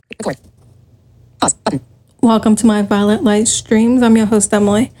Record. Pause. Button. Welcome to my Violet Light streams. I'm your host,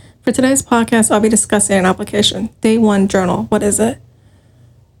 Emily. For today's podcast, I'll be discussing an application, Day One Journal. What is it?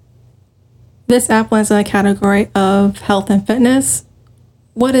 This app lands in the category of health and fitness.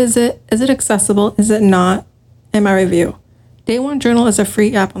 What is it? Is it accessible? Is it not? In my review, Day One Journal is a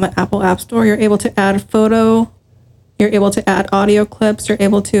free app on the Apple App Store. You're able to add a photo. You're able to add audio clips. You're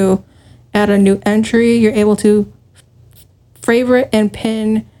able to add a new entry. You're able to favorite and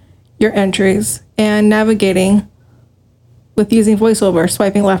pin your entries, and navigating with using VoiceOver,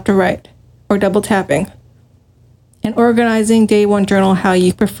 swiping left or right, or double tapping, and organizing Day One Journal how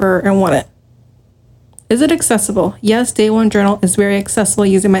you prefer and want it. Is it accessible? Yes, Day One Journal is very accessible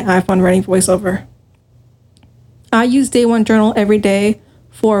using my iPhone running VoiceOver. I use Day One Journal every day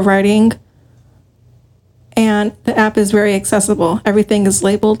for writing, and the app is very accessible. Everything is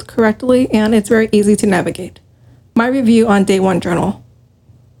labeled correctly, and it's very easy to navigate. My review on Day One Journal.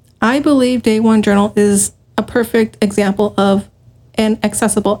 I believe Day One Journal is a perfect example of an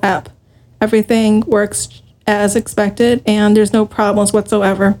accessible app. Everything works as expected, and there's no problems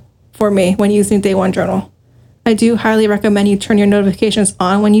whatsoever for me when using Day One Journal. I do highly recommend you turn your notifications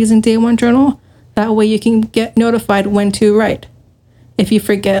on when using Day One Journal. That way you can get notified when to write, if you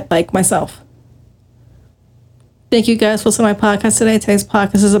forget, like myself. Thank you guys for listening to my podcast today. Today's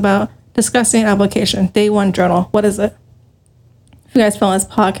podcast is about discussing an application, Day One Journal. What is it? If you guys found this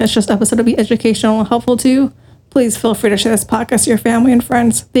podcast, just episode to be educational and helpful to you, please feel free to share this podcast to your family and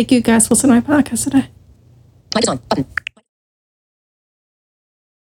friends. Thank you guys for listening to my podcast today. Mic is on. Button.